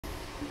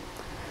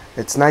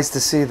It's nice to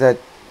see that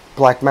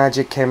Black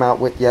Magic came out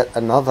with yet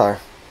another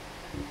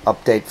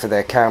update for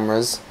their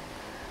cameras.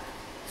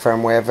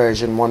 Firmware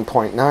version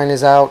 1.9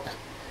 is out.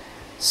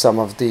 Some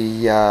of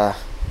the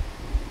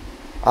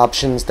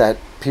options that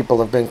people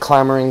have been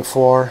clamoring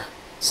for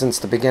since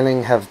the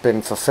beginning have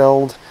been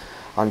fulfilled.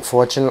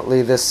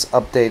 Unfortunately, this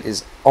update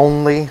is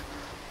only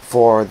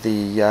for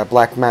the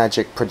Black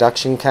Magic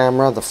production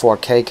camera, the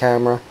 4K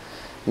camera,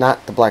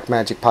 not the Black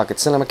Magic Pocket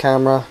Cinema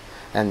camera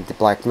and the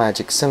Black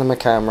Magic Cinema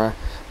camera,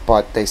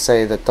 but they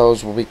say that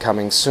those will be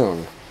coming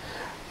soon.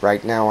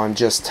 Right now I'm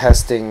just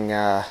testing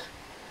my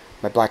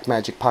Black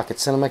Magic Pocket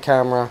Cinema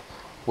camera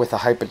with a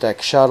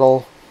Hyperdeck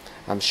Shuttle.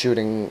 I'm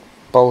shooting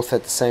both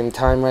at the same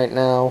time right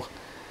now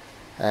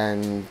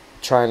and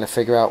trying to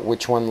figure out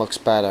which one looks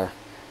better.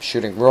 I'm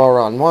shooting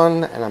RAW on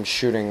one and I'm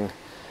shooting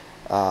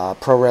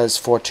ProRes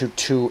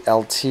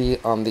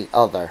 422LT on the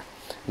other.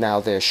 Now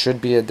there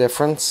should be a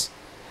difference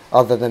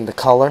other than the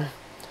color,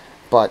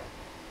 but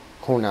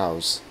who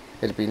knows.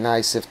 It'd be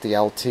nice if the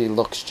LT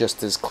looks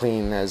just as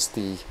clean as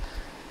the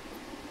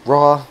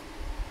RAW,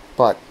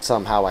 but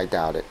somehow I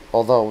doubt it.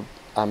 Although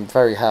I'm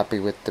very happy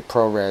with the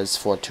ProRes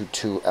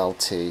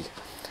 422LT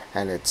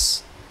and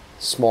its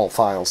small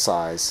file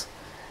size.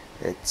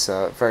 It's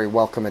a very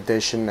welcome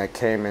addition that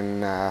came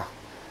in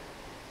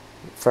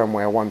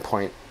firmware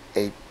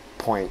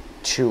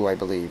 1.8.2, I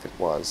believe it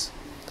was.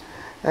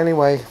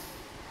 Anyway,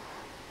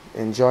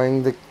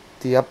 enjoying the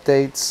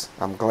updates.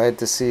 I'm glad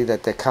to see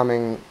that they're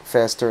coming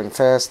faster and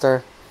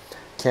faster.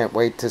 Can't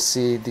wait to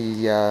see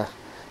the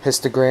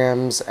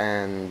histograms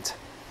and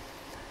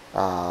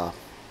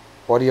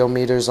audio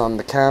meters on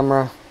the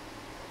camera.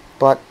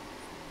 But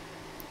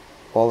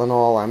all in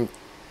all, I'm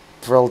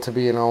thrilled to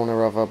be an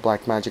owner of a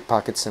Black Magic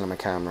Pocket Cinema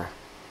camera.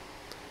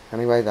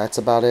 Anyway, that's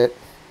about it.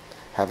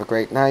 Have a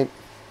great night.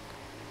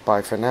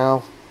 Bye for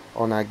now.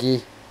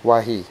 Onagi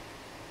Wahi.